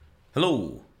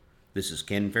Hello, this is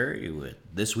Ken Ferry with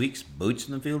this week's Boots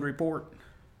in the Field report.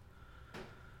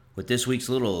 With this week's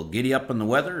little giddy up in the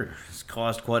weather, it's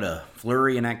caused quite a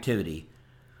flurry in activity.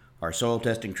 Our soil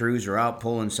testing crews are out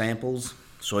pulling samples.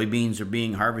 Soybeans are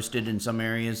being harvested in some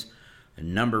areas. A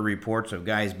number of reports of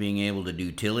guys being able to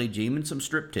do tillage, even some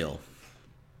strip till.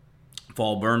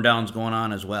 Fall burn down's going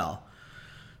on as well.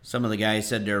 Some of the guys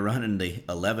said they're running the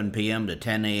 11 p.m. to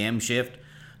 10 a.m. shift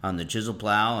on the chisel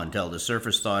plow until the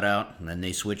surface thawed out, and then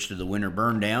they switched to the winter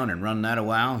burn down and run that a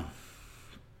while,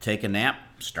 take a nap,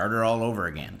 start it all over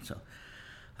again. So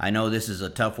I know this is a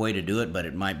tough way to do it, but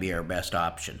it might be our best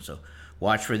option. So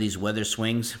watch for these weather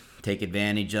swings, take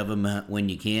advantage of them when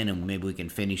you can, and maybe we can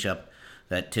finish up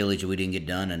that tillage we didn't get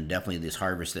done, and definitely this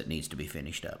harvest that needs to be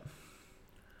finished up.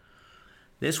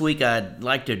 This week I'd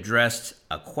like to address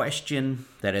a question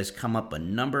that has come up a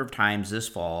number of times this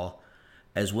fall,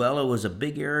 as well. It was a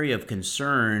big area of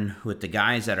concern with the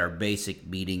guys at our basic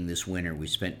meeting this winter. We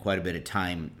spent quite a bit of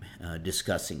time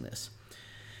discussing this.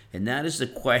 And that is the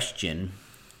question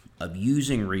of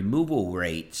using removal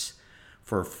rates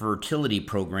for a fertility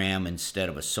program instead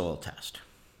of a soil test.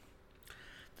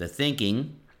 The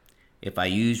thinking, if I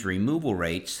use removal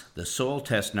rates, the soil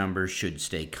test numbers should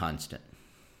stay constant.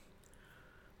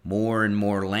 More and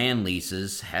more land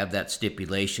leases have that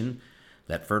stipulation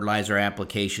that fertilizer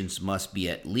applications must be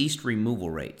at least removal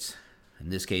rates. In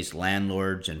this case,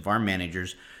 landlords and farm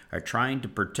managers are trying to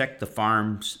protect the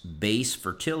farm's base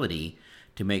fertility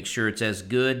to make sure it's as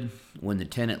good when the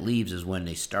tenant leaves as when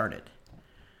they started.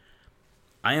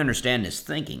 I understand this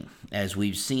thinking, as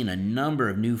we've seen a number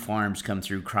of new farms come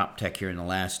through crop tech here in the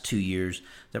last 2 years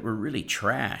that were really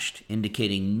trashed,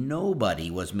 indicating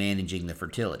nobody was managing the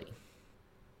fertility.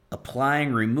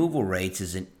 Applying removal rates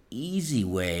is an easy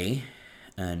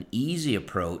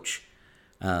approach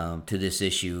to this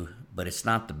issue, but it's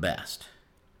not the best.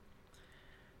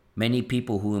 Many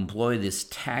people who employ this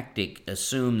tactic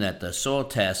assume that the soil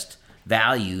test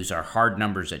values are hard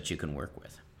numbers that you can work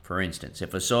with. For instance,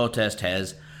 if a soil test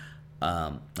has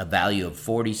a value of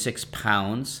 46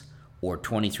 pounds or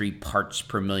 23 parts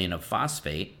per million of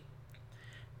phosphate,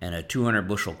 and a 200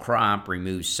 bushel crop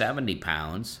removes 70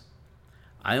 pounds,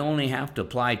 I only have to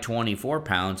apply 24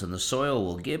 pounds and the soil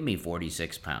will give me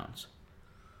 46 pounds.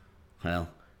 Well,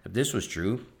 if this was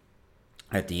true,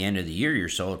 at the end of the year your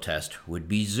soil test would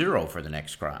be 0 for the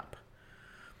next crop.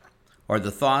 Or the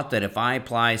thought that if I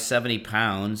apply 70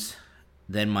 pounds,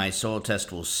 then my soil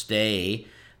test will stay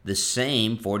the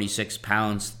same 46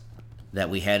 pounds that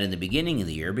we had in the beginning of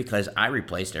the year because I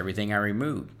replaced everything I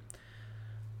removed.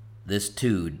 This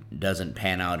too doesn't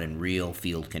pan out in real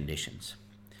field conditions.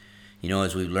 You know,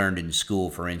 as we've learned in school,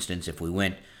 for instance, if we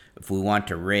want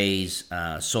to raise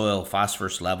soil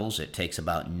phosphorus levels, it takes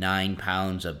about 9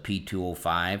 pounds of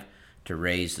P2O5 to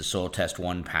raise the soil test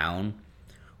 1 pound,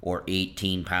 or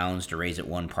 18 pounds to raise it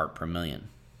 1 part per million.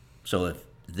 So if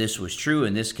this was true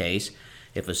in this case,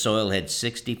 if a soil had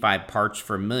 65 parts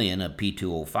per million of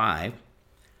P2O5,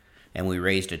 and we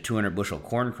raised a 200 bushel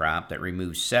corn crop that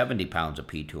removes 70 pounds of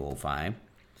P2O5,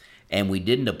 and we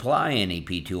didn't apply any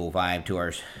P2O5 to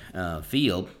our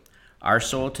field, our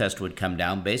soil test would come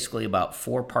down basically about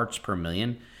 4 parts per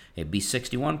million. It'd be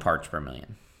 61 parts per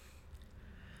million.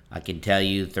 I can tell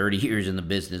you, 30 years in the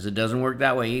business, it doesn't work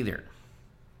that way either.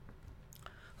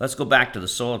 Let's go back to the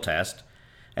soil test.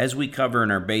 As we cover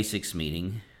in our basics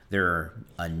meeting, there are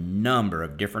a number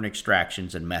of different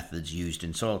extractions and methods used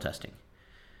in soil testing.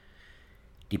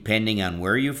 Depending on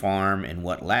where you farm and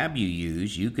what lab you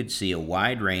use, you could see a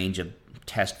wide range of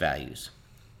test values.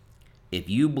 If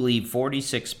you believe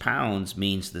 46 pounds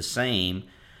means the same,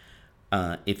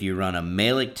 if you run a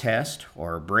Mehlich test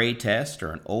or a Bray test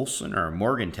or an Olson or a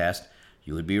Morgan test,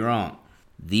 you would be wrong.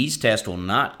 These tests will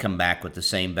not come back with the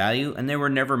same value, and they were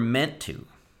never meant to.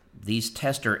 These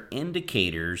tests are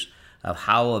indicators of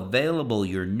how available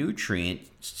your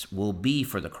nutrients will be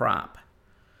for the crop.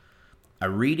 A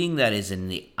reading that is in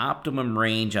the optimum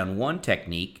range on one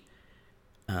technique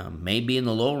may be in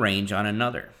the low range on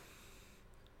another.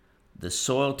 The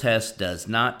soil test does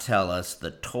not tell us the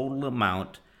total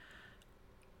amount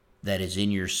that is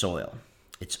in your soil.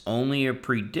 It's only a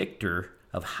predictor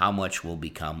of how much will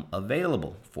become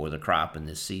available for the crop in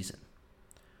this season.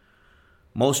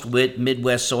 Most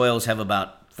Midwest soils have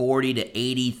about 40 to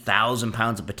 80,000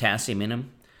 pounds of potassium in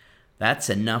them.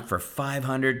 That's enough for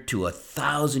 500 to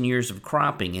 1,000 years of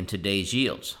cropping in today's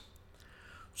yields.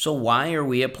 So why are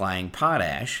we applying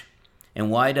potash,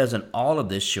 and why doesn't all of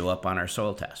this show up on our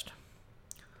soil test?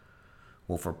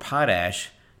 Well, for potash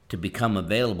to become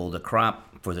available,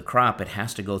 for the crop, it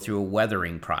has to go through a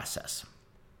weathering process.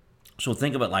 So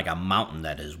think of it like a mountain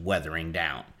that is weathering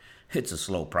down. It's a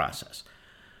slow process.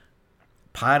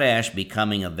 Potash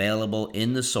becoming available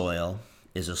in the soil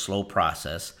is a slow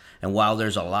process, and while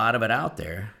there's a lot of it out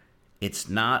there, it's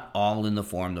not all in the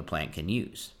form the plant can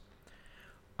use.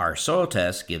 Our soil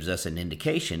test gives us an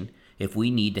indication if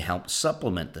we need to help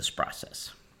supplement this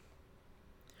process.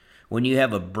 When you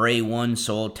have a Bray-1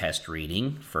 soil test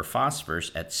reading for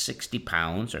phosphorus at 60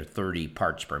 pounds or 30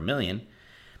 parts per million,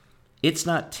 it's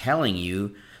not telling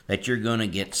you that you're going to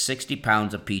get 60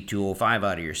 pounds of P2O5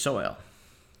 out of your soil.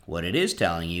 What it is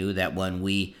telling you that when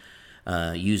we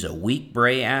use a weak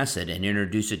Bray acid and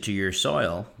introduce it to your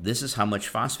soil, this is how much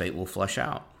phosphate will flush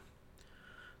out.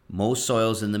 Most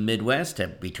soils in the Midwest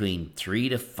have between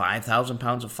 3,000 to 5,000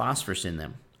 pounds of phosphorus in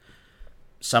them.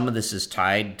 Some of this is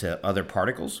tied to other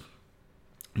particles.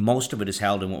 Most of it is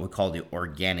held in what we call the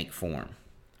organic form.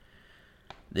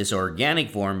 This organic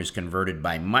form is converted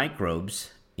by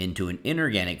microbes into an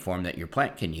inorganic form that your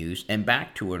plant can use and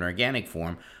back to an organic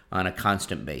form on a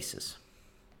constant basis.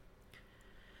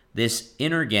 This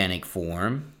inorganic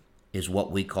form is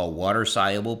what we call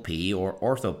water-soluble P or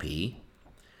ortho-P.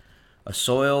 A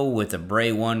soil with a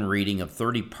Bray-1 reading of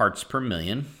 30 parts per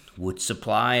million would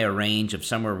supply a range of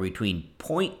somewhere between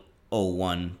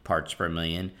 0.01 parts per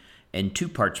million and 2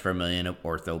 parts per million of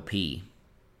ortho-P.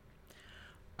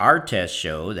 Our tests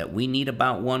show that we need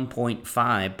about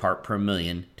 1.5 part per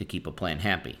million to keep a plant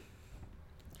happy.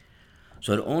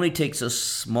 So it only takes a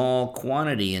small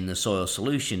quantity in the soil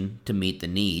solution to meet the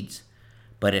needs,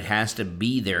 but it has to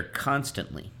be there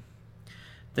constantly.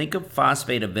 Think of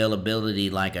phosphate availability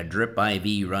like a drip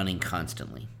IV running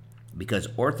constantly. Because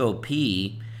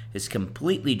ortho-P is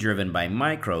completely driven by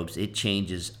microbes, it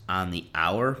changes on the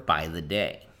hour by the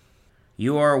day.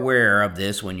 You are aware of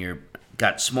this when you've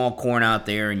got small corn out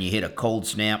there and you hit a cold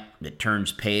snap that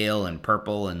turns pale and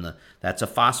purple, and that's a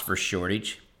phosphorus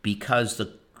shortage because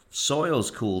the soil's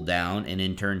cooled down and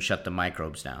in turn shut the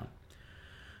microbes down.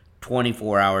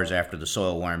 24 hours after the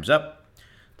soil warms up,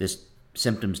 this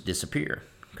symptoms disappear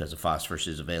because the phosphorus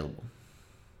is available.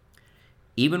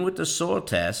 Even with the soil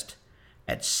test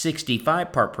at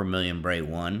 65 part per million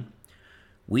Bray-1,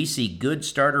 we see good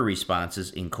starter responses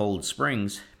in cold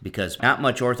springs because not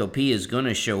much ortho-P is going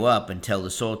to show up until the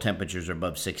soil temperatures are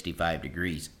above 65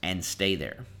 degrees and stay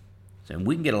there. So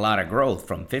we can get a lot of growth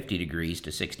from 50 degrees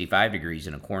to 65 degrees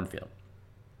in a cornfield.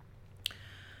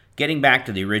 Getting back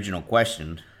to the original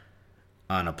question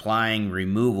on applying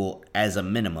removal as a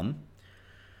minimum,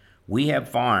 we have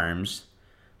farms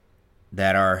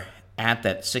that are at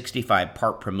that 65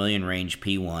 part per million range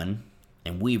P1,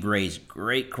 and we've raised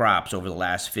great crops over the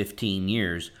last 15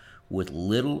 years with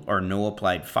little or no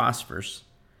applied phosphorus,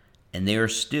 and they are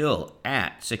still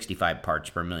at 65 parts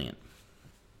per million.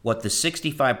 What the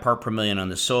 65 part per million on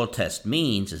the soil test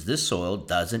means is this soil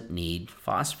doesn't need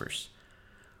phosphorus.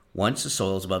 Once the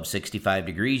soil is above 65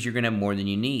 degrees, you're going to have more than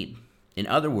you need. In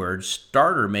other words,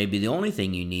 starter may be the only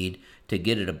thing you need to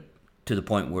get it to the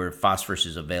point where phosphorus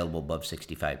is available above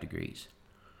 65 degrees.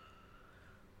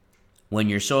 When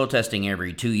you're soil testing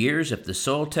every 2 years, if the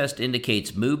soil test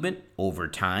indicates movement over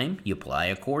time, you apply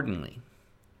accordingly.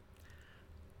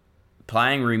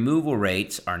 Applying removal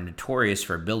rates are notorious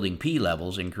for building P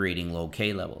levels and creating low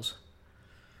K levels.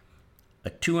 A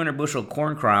 200 bushel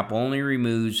corn crop only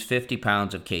removes 50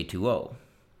 pounds of K2O,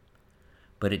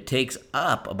 but it takes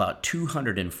up about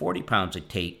 240 pounds of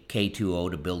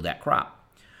K2O to build that crop.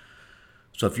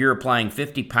 So if you're applying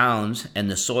 50 pounds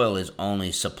and the soil is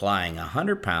only supplying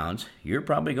 100 pounds, you're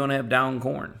probably going to have down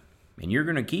corn. And you're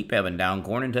going to keep having down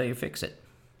corn until you fix it.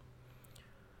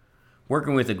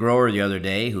 Working with a grower the other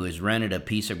day who has rented a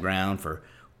piece of ground for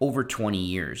over 20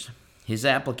 years. His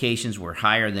applications were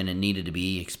higher than it needed to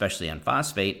be, especially on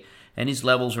phosphate, and his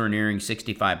levels were nearing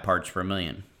 65 parts per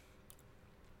million.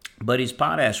 But his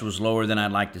potash was lower than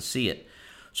I'd like to see it.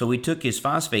 So we took his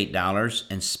phosphate dollars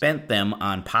and spent them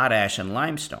on potash and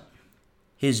limestone.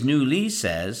 His new lease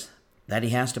says that he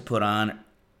has to put on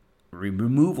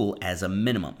removal as a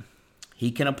minimum.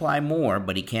 He can apply more,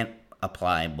 but he can't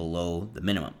apply below the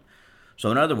minimum.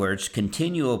 So in other words,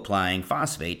 continue applying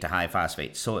phosphate to high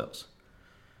phosphate soils.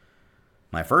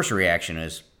 My first reaction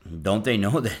is, don't they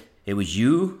know that it was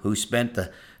you who spent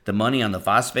the money on the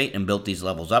phosphate and built these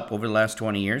levels up over the last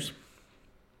 20 years?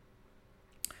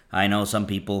 I know some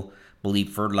people believe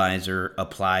fertilizer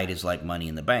applied is like money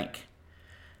in the bank.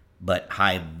 But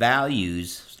high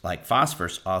values like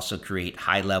phosphorus also create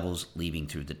high levels leaving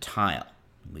through the tile.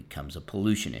 It becomes a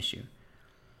pollution issue.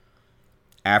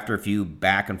 After a few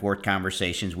back and forth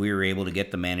conversations, we were able to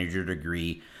get the manager to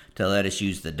agree to let us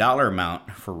use the dollar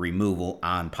amount for removal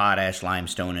on potash,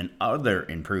 limestone, and other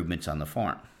improvements on the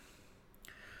farm.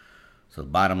 So the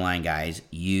bottom line, guys,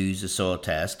 use the soil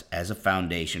test as a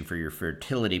foundation for your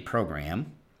fertility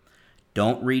program.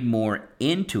 Don't read more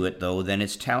into it, though, than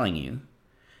it's telling you.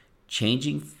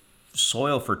 Changing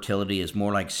soil fertility is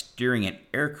more like steering an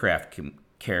aircraft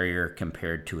carrier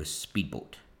compared to a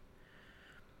speedboat.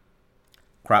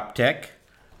 Crop Tech,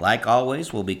 like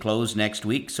always, will be closed next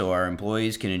week so our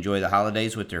employees can enjoy the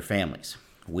holidays with their families.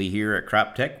 We here at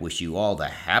Crop Tech wish you all the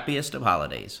happiest of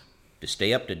holidays. To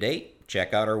stay up to date,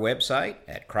 check out our website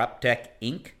at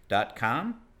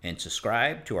croptechinc.com and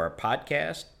subscribe to our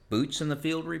podcast, Boots in the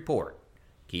Field Report.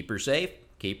 Keep her safe,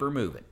 keep her moving.